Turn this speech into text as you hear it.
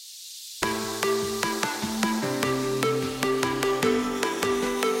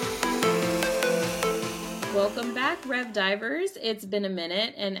Welcome back, Rev Divers. It's been a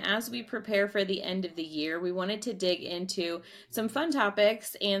minute, and as we prepare for the end of the year, we wanted to dig into some fun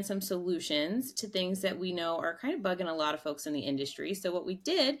topics and some solutions to things that we know are kind of bugging a lot of folks in the industry. So what we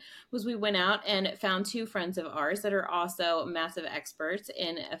did was we went out and found two friends of ours that are also massive experts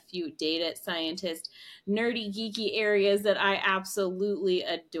in a few data scientist, nerdy, geeky areas that I absolutely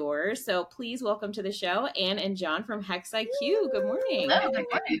adore. So please welcome to the show Anne and John from Hex IQ. Good morning. Oh, good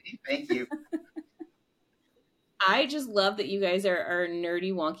morning. Thank you. I just love that you guys are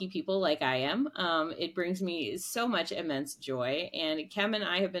nerdy, wonky people like I am. It brings me so much immense joy. And Kim and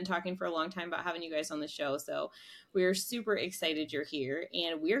I have been talking for a long time about having you guys on the show. So we're super excited you're here.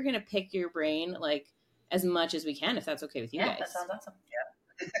 And we're going to pick your brain like as much as we can, if that's okay with you guys. That sounds awesome.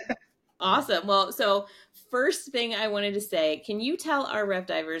 Yeah. Awesome. Well, so first thing I wanted to say, can you tell our Rev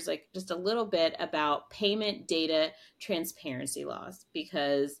Divers like just a little bit about payment data transparency laws?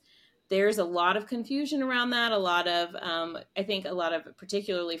 Because there's a lot of confusion around that. A lot of, I think a lot of,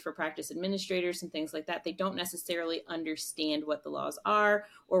 particularly for practice administrators and things like that, they don't necessarily understand what the laws are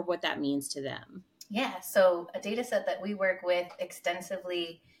or what that means to them. Yeah, so a data set that we work with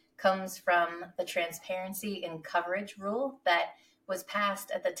extensively comes from the transparency and coverage rule that was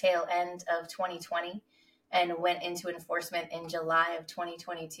passed at the tail end of 2020 and went into enforcement in July of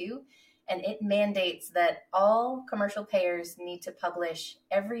 2022. And it mandates that all commercial payers need to publish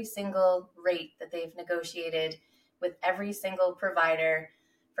every single rate that they've negotiated with every single provider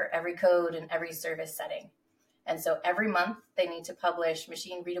for every code and every service setting. And so every month they need to publish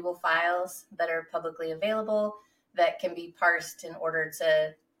machine readable files that are publicly available that can be parsed in order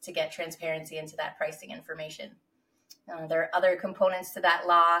to get transparency into that pricing information. There are other components to that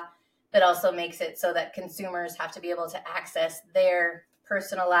law that also makes it so that consumers have to be able to access their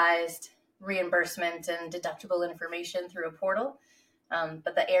personalized reimbursement and deductible information through a portal.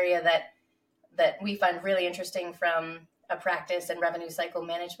 But the area that we find really interesting from a practice and revenue cycle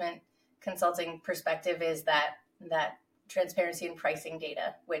management consulting perspective is that transparency and pricing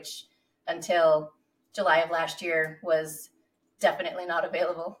data, which until July of last year was definitely not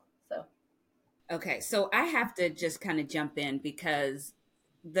available. Okay, so I have to just kind of jump in because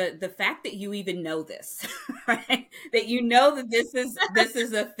the fact that you even know this, right? That you know that this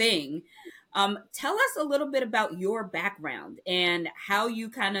is a thing. Tell us a little bit about your background and how you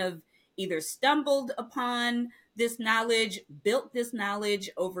kind of either stumbled upon this knowledge, built this knowledge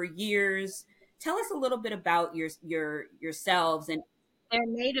over years. Tell us a little bit about yourselves. And they're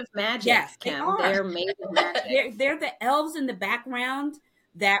made of magic. Yes, Kim. They're made of magic. They're the elves in the background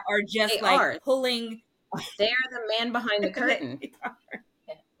that are just pulling. They are the man behind the curtain.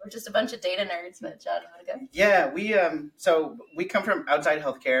 We're just a bunch of data nerds, but John, you want to go? Yeah, we come from outside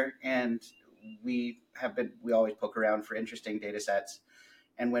healthcare, and we always poke around for interesting data sets.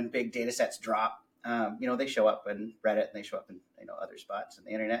 And when big data sets drop, they show up in Reddit and they show up in other spots on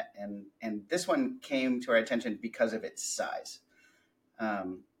the internet. And this one came to our attention because of its size.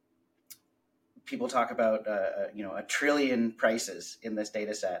 People talk about a trillion prices in this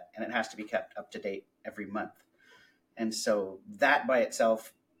data set, and it has to be kept up to date every month. And so that by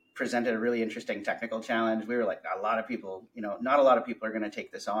itself presented a really interesting technical challenge. We were like, not a lot of people are going to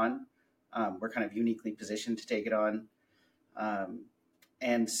take this on. We're kind of uniquely positioned to take it on.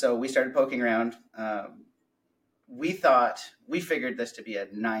 And so we started poking around. We figured this to be a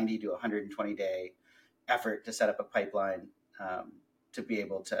 90 to 120 day effort to set up a pipeline to be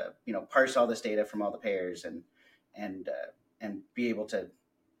able to, parse all this data from all the payers and be able to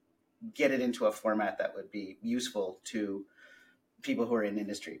get it into a format that would be useful to people who are in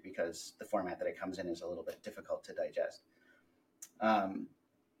industry, because the format that it comes in is a little bit difficult to digest.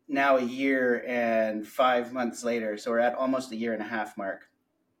 Now a year and 5 months later, so we're at almost the 1.5 year mark,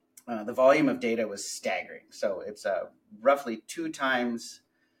 the volume of data was staggering. So it's roughly 2 times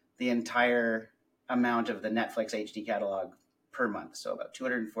the entire amount of the Netflix HD catalog per month. So about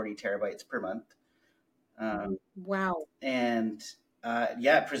 240 terabytes per month. Wow. And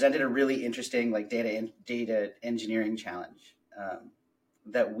it presented a really interesting data engineering challenge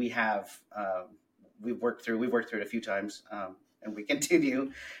that we have. We've worked through it a few times, and we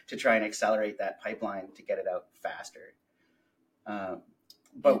continue to try and accelerate that pipeline to get it out faster.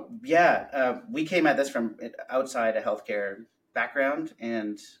 We came at this from outside a healthcare background,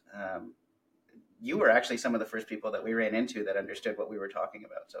 and you were actually some of the first people that we ran into that understood what we were talking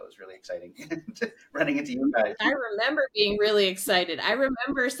about. So it was really exciting running into you guys. I remember being really excited. I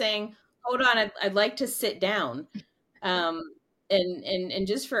remember saying, hold on, I'd like to sit down. And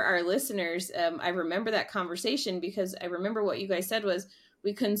just for our listeners, I remember that conversation because I remember what you guys said was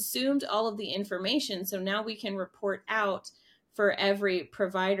we consumed all of the information. So now we can report out for every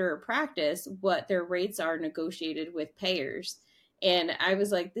provider or practice what their rates are negotiated with payers. And I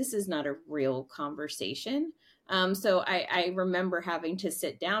was like, this is not a real conversation. So I remember having to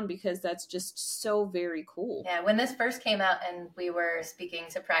sit down because that's just so very cool. Yeah, when this first came out and we were speaking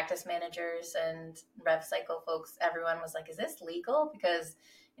to practice managers and rev cycle folks, everyone was like, is this legal? Because,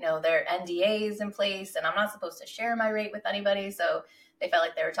 there are NDAs in place and I'm not supposed to share my rate with anybody. So they felt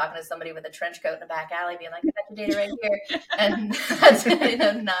like they were talking to somebody with a trench coat in a back alley being like, I got your data right here. And that's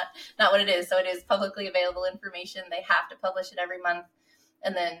not what it is. So it is publicly available information. They have to publish it every month.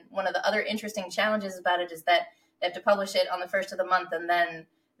 And then one of the other interesting challenges about it is that they have to publish it on the first of the month, and then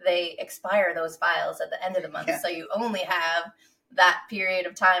they expire those files at the end of the month. Yeah. So you only have that period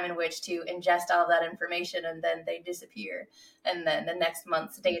of time in which to ingest all of that information, and then they disappear. And then the next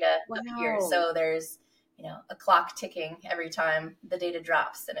month's data appears. So there's, a clock ticking every time the data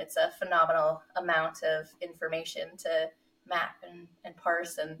drops, and it's a phenomenal amount of information to map and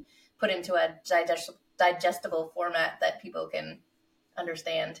parse and put into a digestible format that people can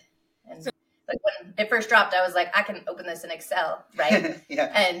understand. And like when it first dropped, I was like, I can open this in Excel, right? Yeah.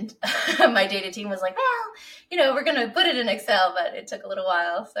 And my data team was like, well, we're going to put it in Excel, but it took a little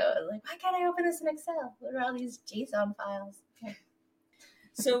while. So I was like, why can't I open this in Excel? What are all these JSON files? Yeah.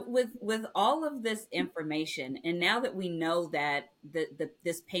 So with all of this information, and now that we know that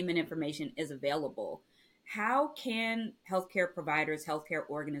this payment information is available, how can healthcare providers, healthcare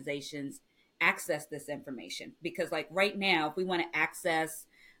organizations access this information? Because like right now, if we want to access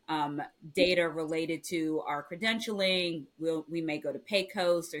data related to our credentialing, we may go to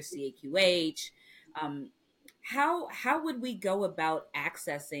Paycoast or CAQH. How would we go about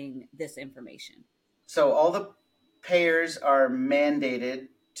accessing this information? So all the payers are mandated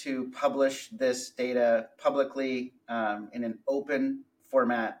to publish this data publicly in an open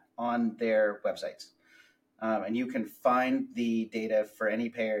format on their websites. And you can find the data for any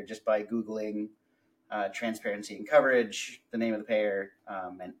payer just by Googling transparency and coverage, the name of the payer,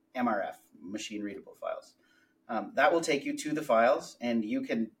 and MRF, machine readable files. That will take you to the files, and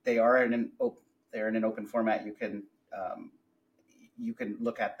they're in an open format. You can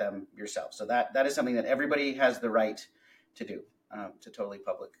look at them yourself. So that is something that everybody has the right to do. It's a totally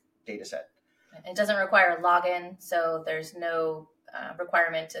public data set. It doesn't require a login, so there's no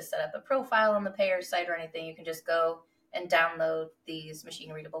requirement to set up a profile on the payer site or anything. You can just go and download these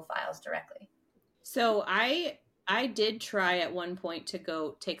machine readable files directly. So I did try at one point to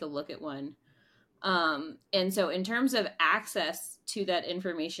go take a look at one. And so in terms of access to that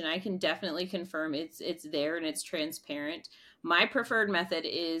information, I can definitely confirm it's there and it's transparent. My preferred method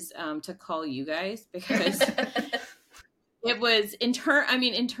is to call you guys, because it was in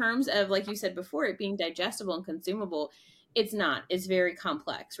terms of, like you said before, it being digestible and consumable. It's not. It's very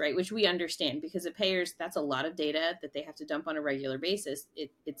complex, right? Which we understand, because the payers, that's a lot of data that they have to dump on a regular basis.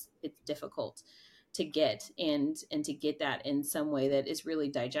 It's difficult to get and to get that in some way that is really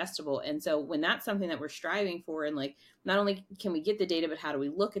digestible. And so when that's something that we're striving for, and like, not only can we get the data, but how do we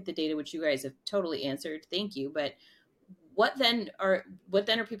look at the data, which you guys have totally answered. Thank you. But what then are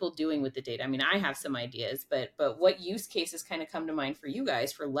people doing with the data? I mean, I have some ideas, but what use cases kind of come to mind for you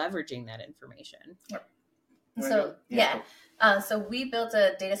guys for leveraging that information? So so we built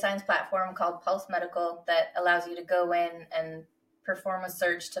a data science platform called Pulse Medical that allows you to go in and perform a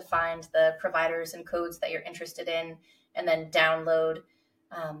search to find the providers and codes that you're interested in, and then download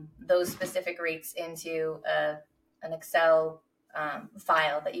those specific rates into an Excel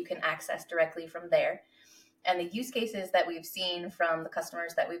file that you can access directly from there. And the use cases that we've seen from the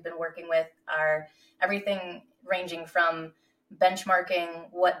customers that we've been working with are everything ranging from benchmarking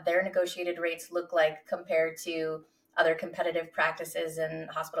what their negotiated rates look like compared to other competitive practices and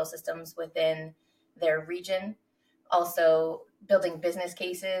hospital systems within their region. Also building business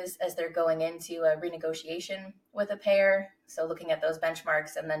cases as they're going into a renegotiation with a payer. So looking at those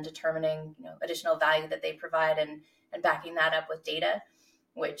benchmarks and then determining, additional value that they provide and backing that up with data,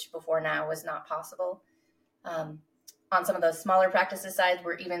 which before now was not possible. On some of the smaller practices side,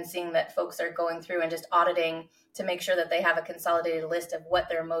 we're even seeing that folks are going through and just auditing to make sure that they have a consolidated list of what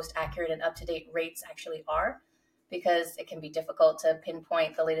their most accurate and up-to-date rates actually are, because it can be difficult to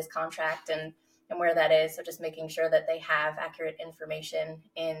pinpoint the latest contract and where that is. So just making sure that they have accurate information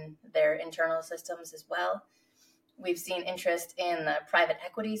in their internal systems as well. We've seen interest in the private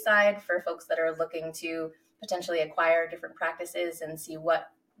equity side for folks that are looking to potentially acquire different practices and see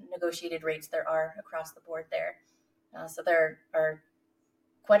what negotiated rates there are across the board there. So there are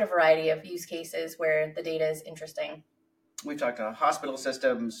quite a variety of use cases where the data is interesting. We've talked to hospital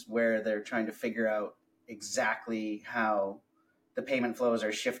systems where they're trying to figure out exactly how the payment flows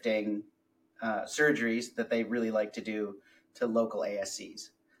are shifting surgeries that they really like to do to local ASCs.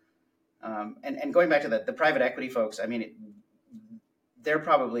 And going back to the private equity folks, I mean, they're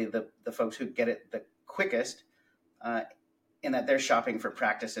probably the folks who get it the quickest, in that they're shopping for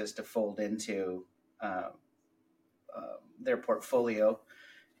practices to fold into their portfolio.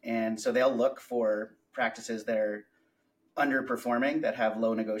 And so they'll look for practices that are underperforming, that have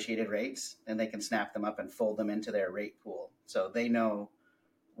low negotiated rates, and they can snap them up and fold them into their rate pool. So they know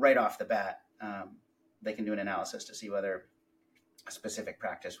right off the bat, they can do an analysis to see whether a specific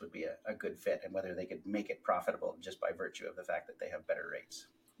practice would be a good fit and whether they could make it profitable just by virtue of the fact that they have better rates.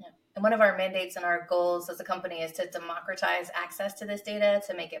 Yeah. And one of our mandates and our goals as a company is to democratize access to this data,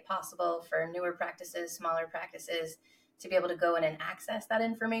 to make it possible for newer practices, smaller practices to be able to go in and access that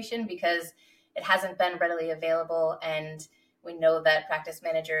information, because it hasn't been readily available. And we know that practice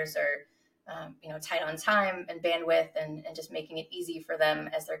managers are tight on time and bandwidth, and just making it easy for them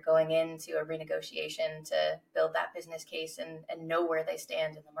as they're going into a renegotiation to build that business case and know where they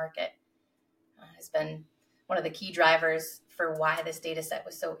stand in the market has been one of the key drivers for why this data set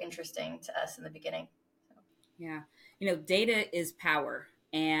was so interesting to us in the beginning. Yeah. Data is power,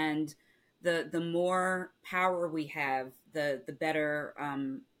 and the more power we have, the better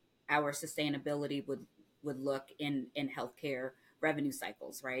our sustainability would look in healthcare revenue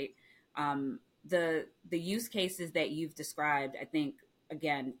cycles, right? The use cases that you've described, I think,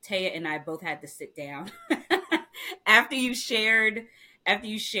 again, Taya and I both had to sit down after you shared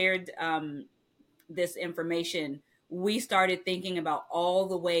this information. We started thinking about all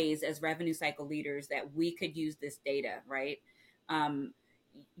the ways as revenue cycle leaders that we could use this data, right?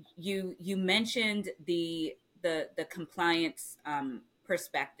 You mentioned the compliance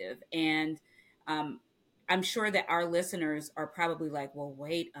perspective, and I'm sure that our listeners are probably like, well,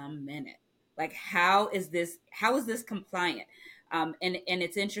 wait a minute. Like, how is this compliant? And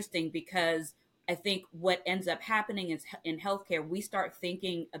it's interesting because I think what ends up happening is in healthcare, we start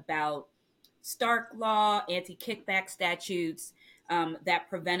thinking about Stark law, anti-kickback statutes that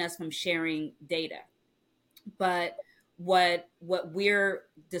prevent us from sharing data. But what we're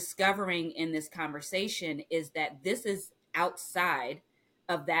discovering in this conversation is that this is outside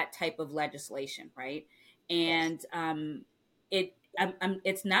of that type of legislation, right? And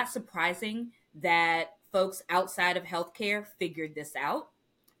it's not surprising that folks outside of healthcare figured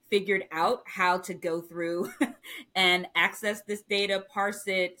out how to go through and access this data, parse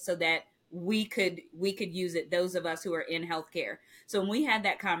it so that we could use it, those of us who are in healthcare. So when we had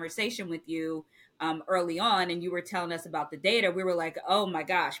that conversation with you early on, and you were telling us about the data, we were like, oh my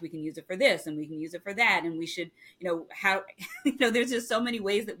gosh, we can use it for this and we can use it for that. And we should, there's just so many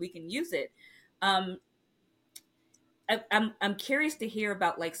ways that we can use it. I'm curious to hear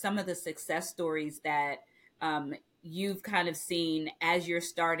about like some of the success stories that you've kind of seen as you're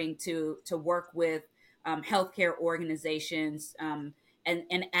starting to work with healthcare organizations,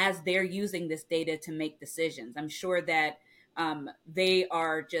 and as they're using this data to make decisions. I'm sure that they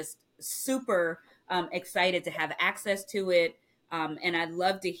are just super excited to have access to it, and I'd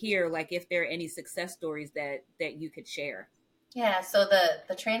love to hear like if there are any success stories that you could share. Yeah, so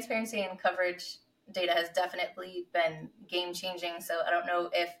the transparency and coverage data has definitely been game changing. So I don't know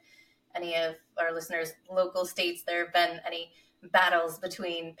if any of our listeners' local states, there have been any battles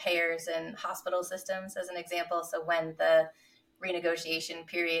between payers and hospital systems, as an example. So when the renegotiation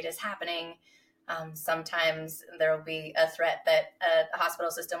period is happening, sometimes there will be a threat that a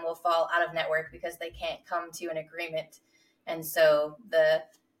hospital system will fall out of network because they can't come to an agreement. And so the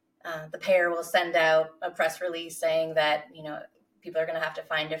payer will send out a press release saying that, people are going to have to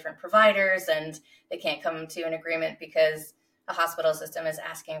find different providers and they can't come to an agreement because a hospital system is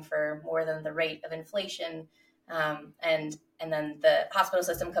asking for more than the rate of inflation. And then the hospital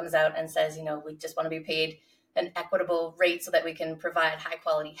system comes out and says, we just want to be paid an equitable rate so that we can provide high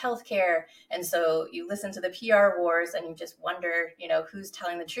quality healthcare. And so you listen to the PR wars and you just wonder, who's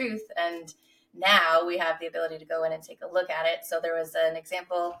telling the truth. And now we have the ability to go in and take a look at it. So there was an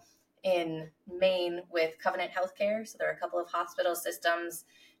example in Maine with Covenant Healthcare. So there are a couple of hospital systems,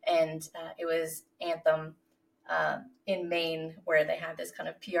 and it was Anthem in Maine where they had this kind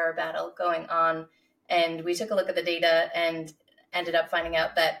of PR battle going on. And we took a look at the data and ended up finding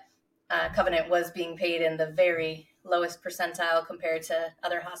out that Covenant was being paid in the very lowest percentile compared to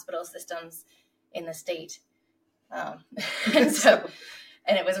other hospital systems in the state.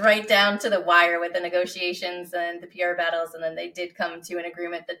 And it was right down to the wire with the negotiations and the PR battles. And then they did come to an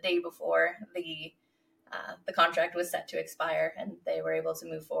agreement the day before the contract was set to expire, and they were able to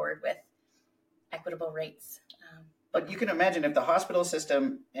move forward with equitable rates. But you can imagine if the hospital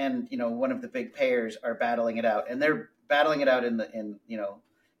system and one of the big payers are battling it out, and they're battling it out in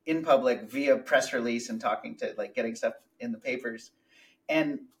in public via press release and talking to like getting stuff in the papers.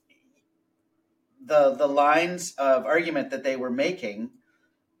 And the lines of argument that they were making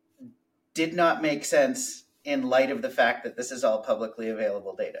did not make sense in light of the fact that this is all publicly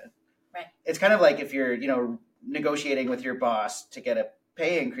available data. Right. It's kind of like if you're, negotiating with your boss to get a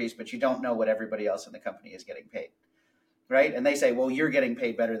pay increase, but you don't know what everybody else in the company is getting paid, right? And they say, well, you're getting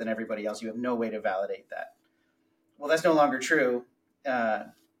paid better than everybody else. You have no way to validate that. Well, that's no longer true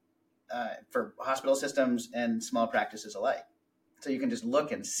for hospital systems and small practices alike. So you can just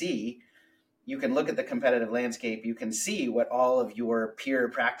look and see. You can look at the competitive landscape. You can see what all of your peer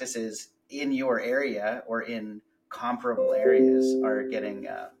practices in your area or in comparable areas are getting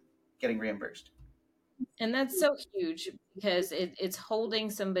reimbursed. And that's so huge because it's holding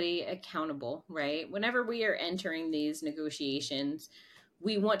somebody accountable, right? Whenever we are entering these negotiations,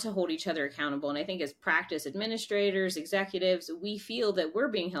 we want to hold each other accountable. And I think as practice administrators, executives, we feel that we're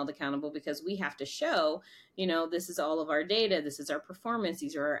being held accountable because we have to show, this is all of our data, this is our performance,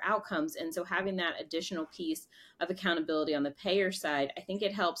 these are our outcomes. And so having that additional piece of accountability on the payer side, I think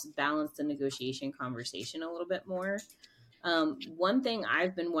it helps balance the negotiation conversation a little bit more. One thing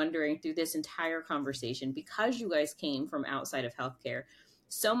I've been wondering through this entire conversation, because you guys came from outside of healthcare,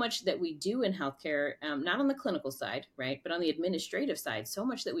 so much that we do in healthcare, not on the clinical side, right, but on the administrative side, so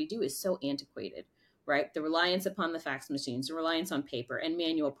much that we do is so antiquated, right? The reliance upon the fax machines, the reliance on paper and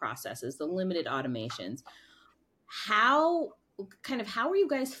manual processes, the limited automations. How are you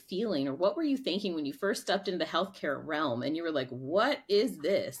guys feeling, or what were you thinking when you first stepped into the healthcare realm and you were like, what is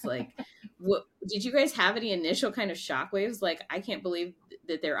this? Like, what did you guys have any initial kind of shockwaves? Like, I can't believe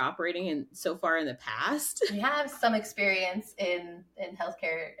that they're operating in so far in the past. We have some experience in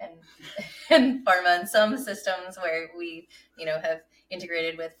healthcare and pharma and some systems where we, have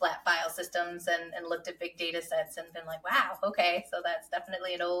integrated with flat file systems and looked at big data sets and been like, wow, okay, so that's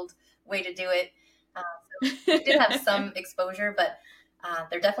definitely an old way to do it. So we did have some exposure, but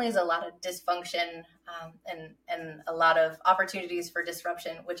there definitely is a lot of dysfunction and a lot of opportunities for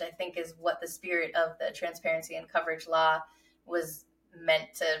disruption, which I think is what the spirit of the transparency and coverage law was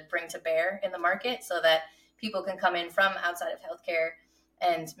meant to bring to bear in the market, so that people can come in from outside of healthcare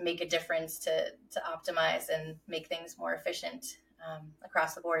and make a difference to optimize and make things more efficient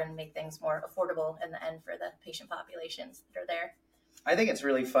across the board and make things more affordable in the end for the patient populations that are there. I think it's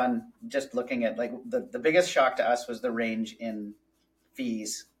really fun just looking at like the biggest shock to us was the range in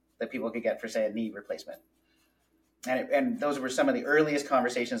fees that people could get for, say, a knee replacement. And those were some of the earliest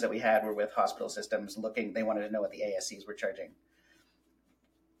conversations that we had were with hospital systems they wanted to know what the ASCs were charging.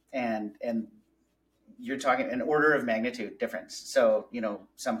 And you're talking an order of magnitude difference. So,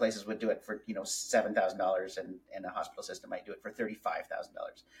 some places would do it for, $7,000 and a hospital system might do it for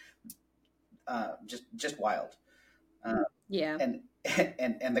 $35,000. Just wild. Yeah. And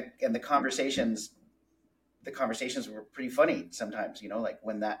the conversations were pretty funny sometimes, like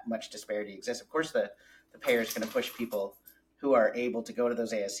when that much disparity exists. Of course, the payer is going to push people who are able to go to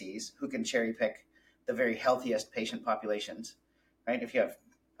those ASCs, who can cherry pick the very healthiest patient populations, right? If you have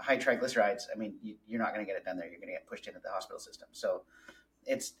high triglycerides, you're not going to get it done there. You're going to get pushed into the hospital system. So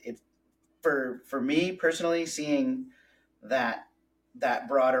it's for me personally, seeing that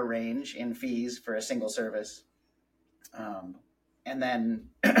broader range in fees for a single service. And then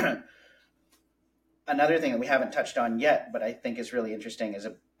another thing that we haven't touched on yet, but I think is really interesting, is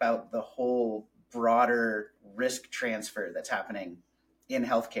about the whole broader risk transfer that's happening in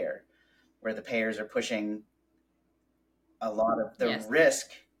healthcare, where the payers are pushing a lot of the risk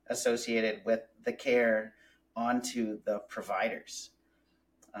associated with the care onto the providers,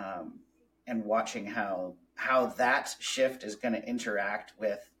 and watching how that shift is going to interact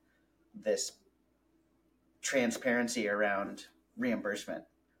with this transparency around reimbursement.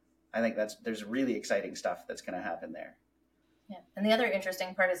 I think there's really exciting stuff that's going to happen there. Yeah. And the other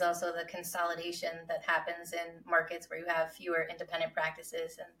interesting part is also the consolidation that happens in markets where you have fewer independent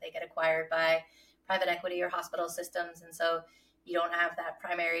practices and they get acquired by private equity or hospital systems. And so you don't have that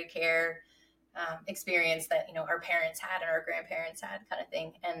primary care experience that, our parents had and our grandparents had, kind of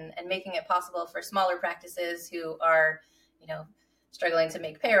thing. And making it possible for smaller practices who are, struggling to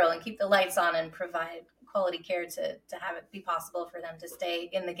make payroll and keep the lights on and provide quality care to have it be possible for them to stay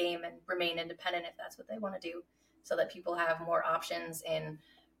in the game and remain independent if that's what they want to do, so that people have more options in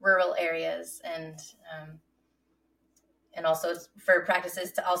rural areas, and also for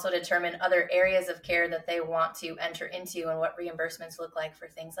practices to also determine other areas of care that they want to enter into and what reimbursements look like for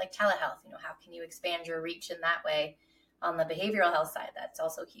things like telehealth. How can you expand your reach in that way? On the behavioral health side, that's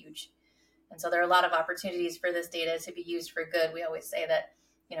also huge. And so there are a lot of opportunities for this data to be used for good. We always say that,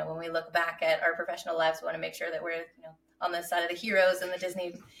 when we look back at our professional lives, we want to make sure that we're, on the side of the heroes in the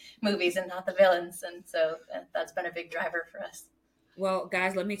Disney movies and not the villains. And so that's been a big driver for us. Well,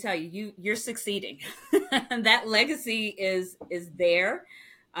 guys, let me tell you, you're succeeding. That legacy is there,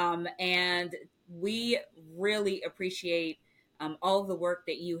 and we really appreciate all of the work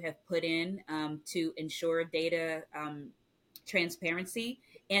that you have put in to ensure data transparency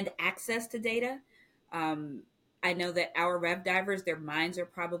and access to data. I know that our Rev Divers, their minds are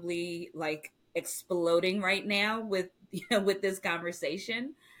probably like exploding right now with with this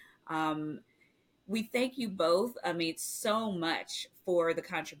conversation. We thank you both. I mean, so much for the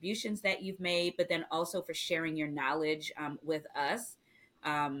contributions that you've made, but then also for sharing your knowledge with us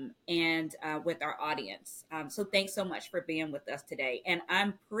and with our audience. So thanks so much for being with us today. And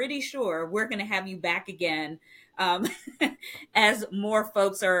I'm pretty sure we're going to have you back again as more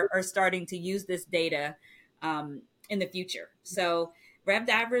folks are starting to use this data in the future. So Rev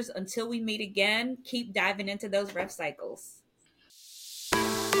Divers, until we meet again, keep diving into those rev cycles.